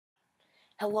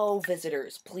Hello,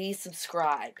 visitors. Please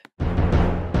subscribe.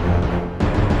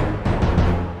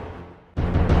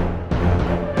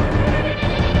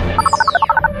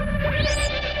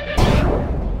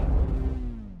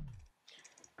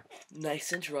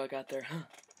 Nice intro I got there, huh?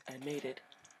 I made it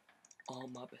all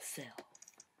by myself.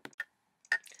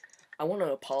 I want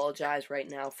to apologize right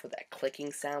now for that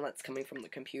clicking sound that's coming from the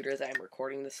computer that I'm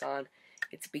recording this on.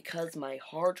 It's because my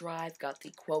hard drive got the,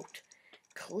 quote,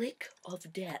 click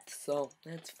of death, so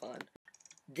that's fun.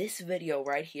 This video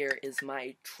right here is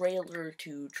my trailer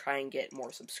to try and get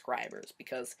more subscribers,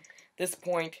 because at this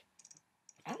point,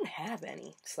 I don't have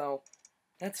any, so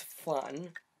that's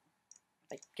fun.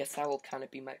 I guess that will kind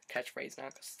of be my catchphrase now,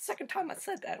 because it's the second time I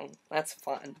said that, and that's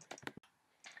fun.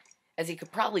 As you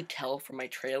could probably tell from my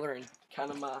trailer and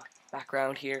kind of my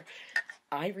background here,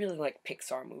 I really like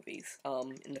Pixar movies.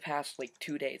 In the past,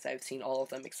 2 days, I've seen all of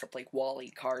them except, WALL-E,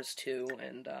 Cars 2,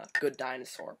 and Good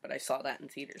Dinosaur, but I saw that in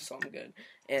theaters, so I'm good.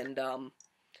 And,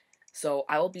 so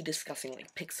I will be discussing,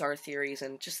 Pixar theories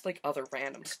and just, other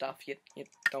random stuff. You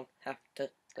don't have to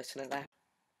listen to that.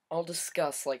 I'll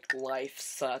discuss, life,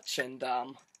 such, and, I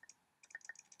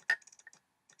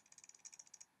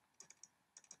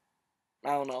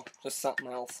don't know, just something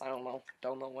else. I don't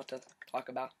know what to talk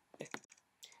about.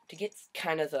 To get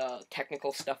kind of the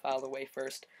technical stuff out of the way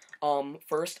first,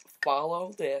 first,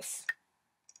 follow this.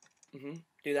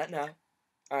 Do that now.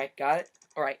 Alright, got it?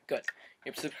 Alright, good.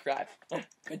 You're subscribed.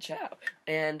 Good job.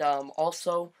 And,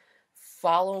 also,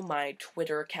 follow my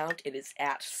Twitter account. It is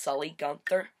at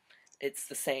SullyGunther. It's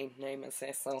the same name as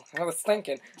this, so I was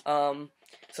thinking.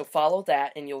 So follow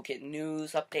that, and you'll get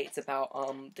news, updates about,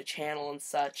 the channel and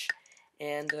such.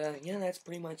 And, yeah, that's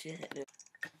pretty much it.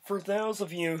 For those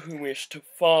of you who wish to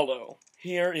follow,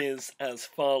 here is as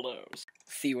follows.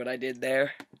 See what I did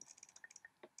there?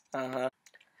 I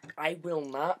will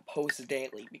not post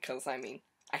daily because, I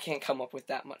can't come up with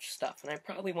that much stuff, and I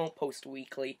probably won't post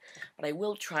weekly, but I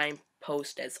will try and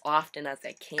post as often as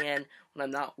I can when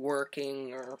I'm not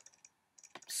working, or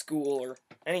school, or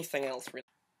anything else, really.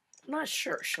 I'm not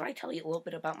sure. Should I tell you a little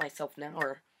bit about myself now,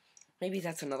 or maybe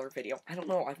that's another video? I don't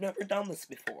know. I've never done this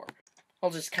before. I'll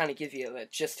just kind of give you the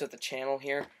gist of the channel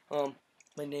here. My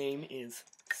name is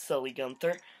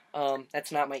SullyGunther.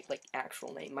 That's not my,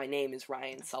 actual name. My name is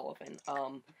Ryan Sullivan.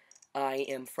 I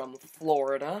am from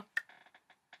Florida.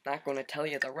 Not going to tell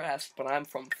you the rest, but I'm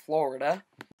from Florida.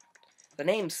 The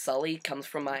name Sully comes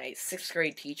from my 6th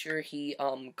grade teacher. He,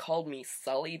 called me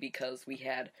Sully because we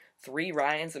had 3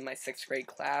 Ryans in my 6th grade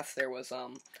class. There was,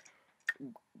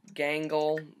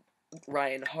 Gangle,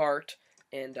 Ryan Hart,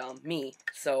 and, me.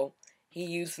 So he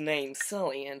used the name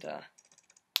Sully, and,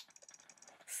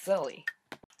 Sully.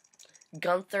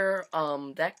 Gunther,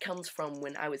 that comes from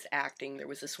when I was acting. There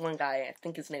was this one guy, I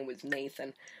think his name was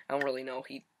Nathan. I don't really know,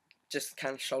 he just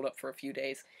kind of showed up for a few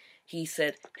days. He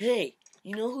said, "Hey,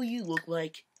 you know who you look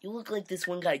like? You look like this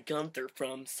one guy Gunther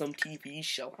from some TV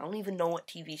show." I don't even know what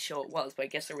TV show it was, but I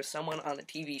guess there was someone on a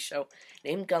TV show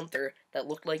named Gunther that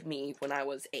looked like me when I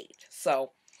was 8.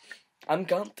 So, I'm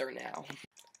Gunther now.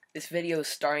 This video is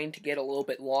starting to get a little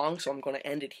bit long, so I'm going to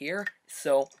end it here.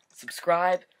 So,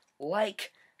 subscribe,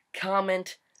 like,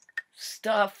 comment,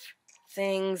 stuff,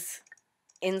 things,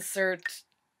 insert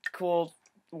cool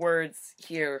words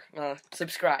here.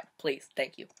 Subscribe, please.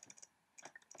 Thank you.